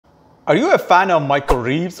Are you a fan of Michael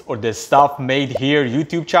Reeves or the Stuff Made Here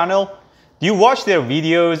YouTube channel? Do you watch their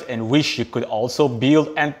videos and wish you could also build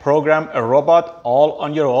and program a robot all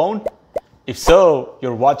on your own? If so,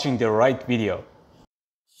 you're watching the right video.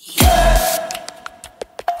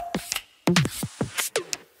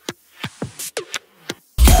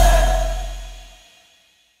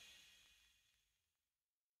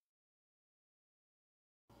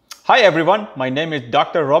 Hi everyone, my name is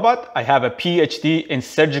Dr. Robot. I have a PhD in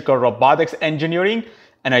surgical robotics engineering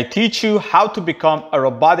and I teach you how to become a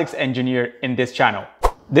robotics engineer in this channel.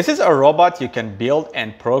 This is a robot you can build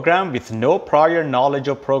and program with no prior knowledge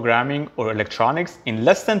of programming or electronics in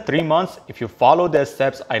less than 3 months if you follow the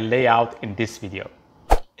steps I lay out in this video.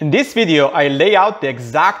 In this video, I lay out the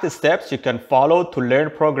exact steps you can follow to learn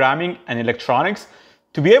programming and electronics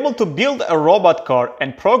to be able to build a robot car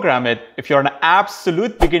and program it if you're an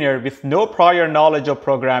absolute beginner with no prior knowledge of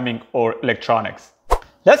programming or electronics.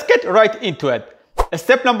 Let's get right into it.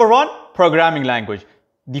 Step number 1, programming language.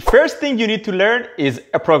 The first thing you need to learn is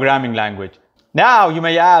a programming language. Now you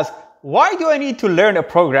may ask, why do I need to learn a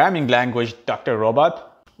programming language, Dr.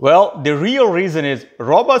 Robot? Well, the real reason is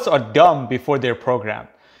robots are dumb before they're programmed.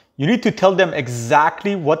 You need to tell them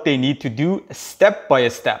exactly what they need to do step by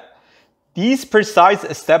step. These precise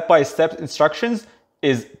step-by-step instructions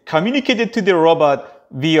is communicated to the robot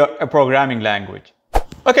via a programming language.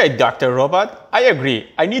 Okay, Dr. Robot, I agree.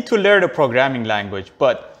 I need to learn a programming language,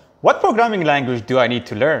 but what programming language do I need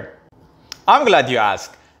to learn? I'm glad you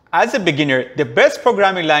asked. As a beginner, the best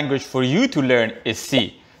programming language for you to learn is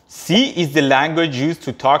C. C is the language used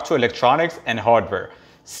to talk to electronics and hardware.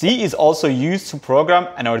 C is also used to program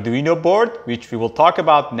an Arduino board, which we will talk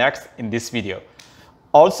about next in this video.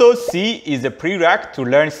 Also, C is a prereq to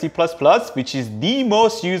learn C++, which is the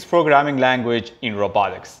most used programming language in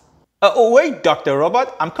robotics. Oh wait, Dr.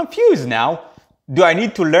 Robot, I'm confused now. Do I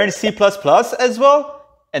need to learn C++ as well?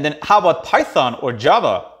 And then how about Python or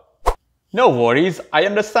Java? No worries, I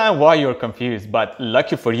understand why you're confused, but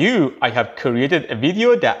lucky for you, I have created a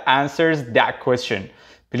video that answers that question.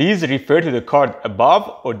 Please refer to the card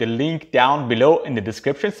above or the link down below in the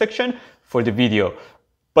description section for the video.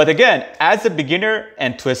 But again, as a beginner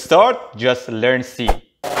and to start, just learn C.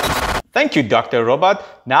 Thank you, Dr.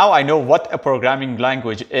 Robot. Now I know what a programming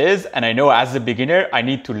language is and I know as a beginner I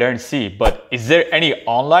need to learn C. But is there any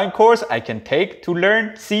online course I can take to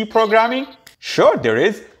learn C programming? Sure, there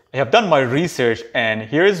is. I have done my research and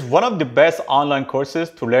here is one of the best online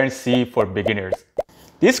courses to learn C for beginners.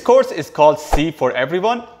 This course is called C for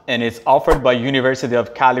Everyone and it's offered by University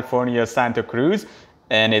of California, Santa Cruz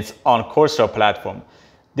and it's on Coursera platform.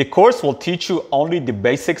 The course will teach you only the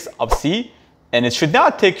basics of C and it should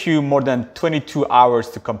not take you more than 22 hours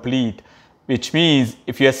to complete, which means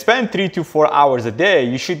if you spend 3 to 4 hours a day,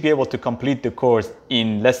 you should be able to complete the course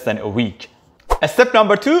in less than a week. Step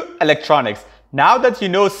number 2, electronics. Now that you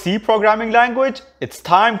know C programming language, it's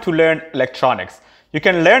time to learn electronics. You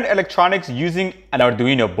can learn electronics using an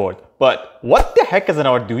Arduino board. But what the heck is an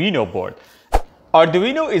Arduino board?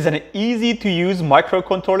 Arduino is an easy to use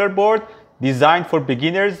microcontroller board designed for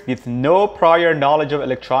beginners with no prior knowledge of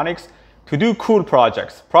electronics to do cool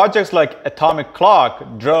projects. Projects like atomic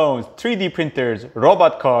clock, drones, 3D printers,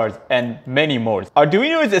 robot cars, and many more.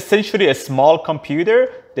 Arduino is essentially a small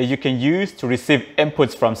computer that you can use to receive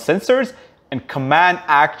inputs from sensors and command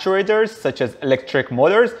actuators such as electric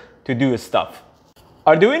motors to do stuff.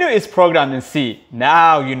 Arduino is programmed in C.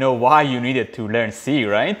 Now you know why you needed to learn C,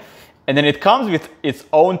 right? And then it comes with its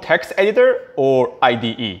own text editor or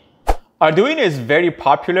IDE. Arduino is very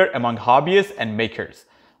popular among hobbyists and makers.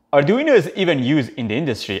 Arduino is even used in the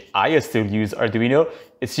industry. I still use Arduino.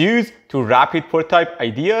 It's used to rapid prototype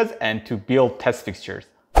ideas and to build test fixtures.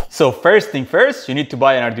 So first thing first, you need to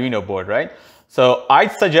buy an Arduino board, right? So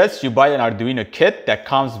I'd suggest you buy an Arduino kit that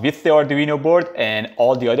comes with the Arduino board and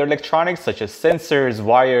all the other electronics such as sensors,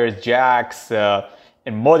 wires, jacks,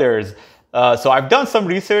 and motors. So I've done some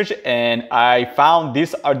research and I found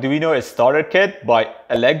this Arduino starter kit by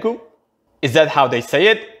Elegu. Is that how they say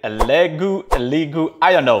it? Elegu,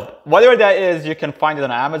 I don't know. Whatever that is, you can find it on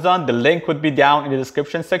Amazon. The link would be down in the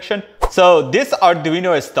description section. So this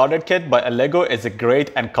Arduino starter kit by Elegu is a great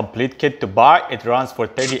and complete kit to buy. It runs for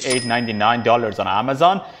 $38.99 on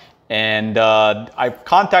Amazon. And I've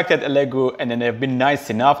contacted Elegu and then they've been nice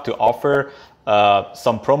enough to offer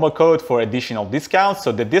some promo code for additional discounts.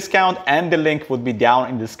 So the discount and the link would be down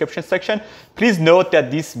in the description section. Please note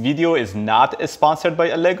that this video is not sponsored by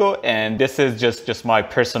Elegu and this is just my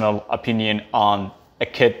personal opinion on a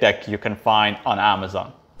kit that you can find on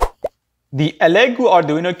Amazon. The Elegu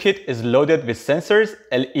Arduino kit is loaded with sensors,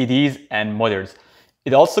 LEDs, and motors.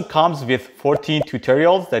 It also comes with 14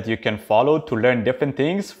 tutorials that you can follow to learn different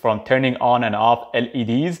things, from turning on and off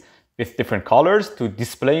LEDs with different colors to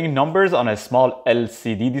displaying numbers on a small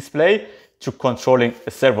LCD display to controlling a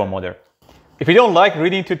servo motor. If you don't like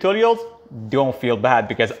reading tutorials, don't feel bad,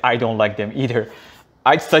 because I don't like them either.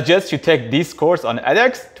 I'd suggest you take this course on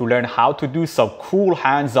edX to learn how to do some cool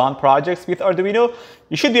hands-on projects with Arduino.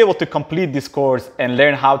 You should be able to complete this course and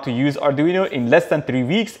learn how to use Arduino in less than 3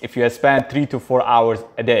 weeks if you spend 3 to 4 hours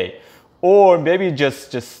a day. Or maybe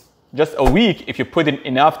just a week if you put in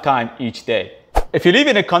enough time each day. If you live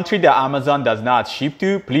in a country that Amazon does not ship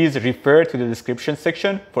to, please refer to the description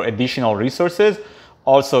section for additional resources.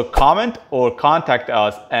 Also comment or contact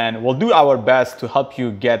us and we'll do our best to help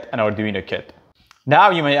you get an Arduino kit.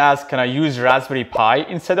 Now you may ask, can I use Raspberry Pi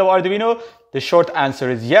instead of Arduino? The short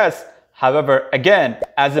answer is yes. However, again,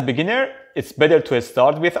 as a beginner, it's better to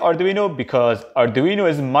start with Arduino because Arduino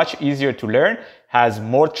is much easier to learn, has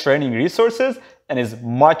more training resources, and is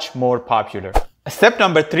much more popular. Step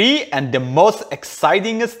number 3, and the most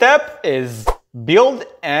exciting step, is build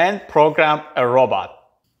and program a robot.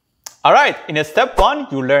 All right, in step 1,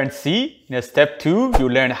 you learn C. In step 2, you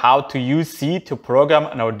learn how to use C to program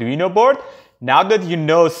an Arduino board. Now that you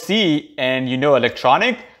know C and you know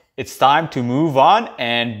electronic, it's time to move on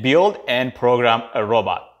and build and program a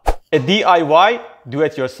robot. A DIY,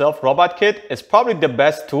 do-it-yourself robot kit is probably the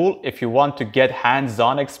best tool if you want to get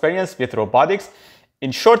hands-on experience with robotics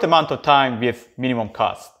in short amount of time with minimum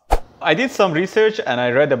cost. I did some research and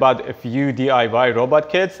I read about a few DIY robot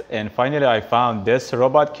kits, and finally I found this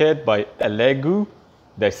robot kit by Alegu.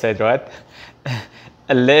 Did I say it right?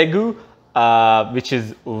 Alegu. Which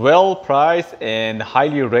is well priced and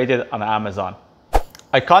highly rated on Amazon.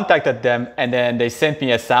 I contacted them and then they sent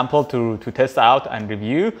me a sample to test out and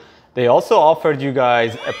review. They also offered you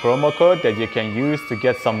guys a promo code that you can use to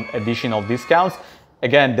get some additional discounts.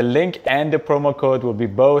 Again, the link and the promo code will be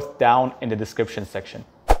both down in the description section.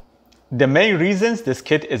 The main reasons this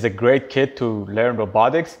kit is a great kit to learn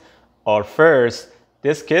robotics are: first,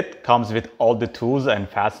 this kit comes with all the tools and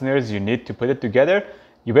fasteners you need to put it together.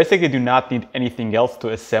 You basically do not need anything else to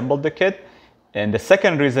assemble the kit. And the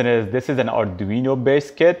second reason is this is an Arduino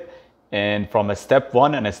based kit. And from a step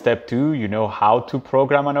 1 and a step 2, you know how to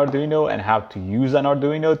program an Arduino and how to use an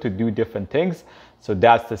Arduino to do different things. So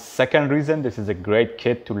that's the second reason this is a great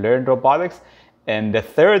kit to learn robotics. And the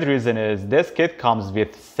third reason is this kit comes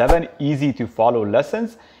with 7 easy to follow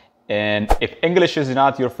lessons. And if English is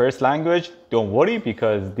not your first language, don't worry,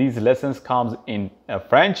 because these lessons come in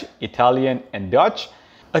French, Italian, and Dutch.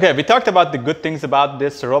 Okay, we talked about the good things about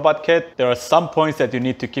this robot kit. There are some points that you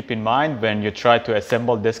need to keep in mind when you try to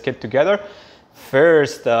assemble this kit together.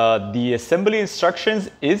 First, the assembly instructions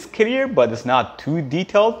is clear, but it's not too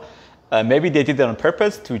detailed. Maybe they did it on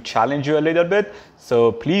purpose to challenge you a little bit.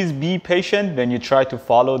 So please be patient when you try to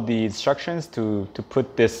follow the instructions to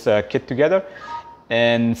put this kit together.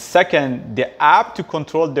 And second, the app to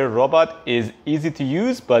control the robot is easy to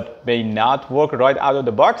use, but may not work right out of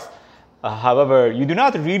the box. However, you do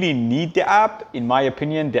not really need the app. In my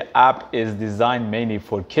opinion, the app is designed mainly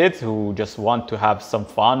for kids who just want to have some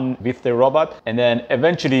fun with the robot. And then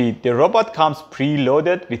eventually the robot comes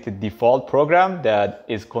preloaded with a default program that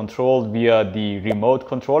is controlled via the remote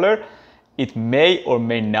controller. It may or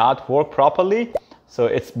may not work properly. So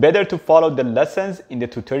it's better to follow the lessons in the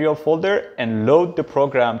tutorial folder and load the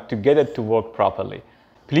program to get it to work properly.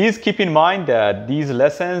 Please keep in mind that these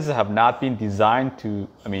lessons have not been designed to,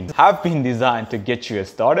 have been designed to get you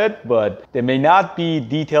started, but they may not be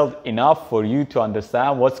detailed enough for you to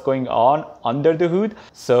understand what's going on under the hood.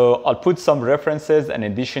 So I'll put some references and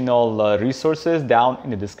additional resources down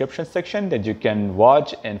in the description section that you can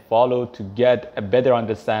watch and follow to get a better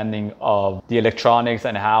understanding of the electronics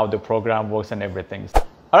and how the program works and everything.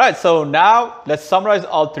 All right, so now let's summarize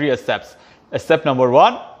all 3 steps. Step number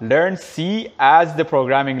 1, learn C as the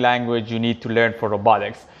programming language you need to learn for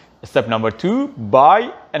robotics. Step number 2,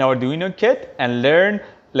 buy an Arduino kit and learn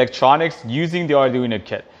electronics using the Arduino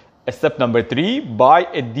kit. Step number 3, buy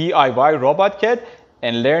a DIY robot kit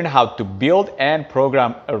and learn how to build and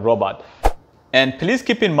program a robot. And please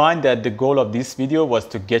keep in mind that the goal of this video was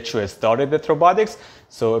to get you started with robotics.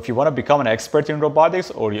 So if you want to become an expert in robotics,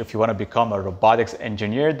 or if you want to become a robotics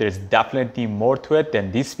engineer, there's definitely more to it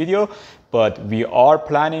than this video. But we are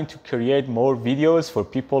planning to create more videos for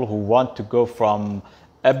people who want to go from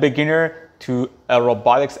a beginner to a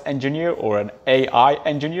robotics engineer or an AI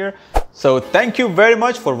engineer. So thank you very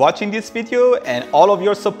much for watching this video and all of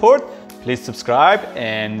your support. Please subscribe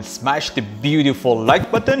and smash the beautiful like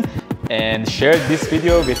button and share this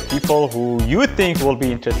video with people who you think will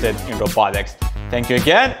be interested in robotics. Thank you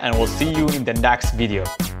again, and we'll see you in the next video.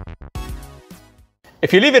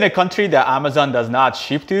 If you live in a country that Amazon does not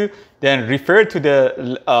ship to, then refer to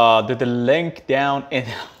the link down in...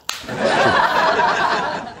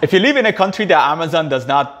 If you live in a country that Amazon does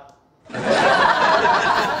not...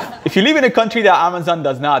 If you live in a country that Amazon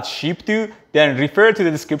does not ship to, then refer to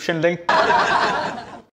the description link.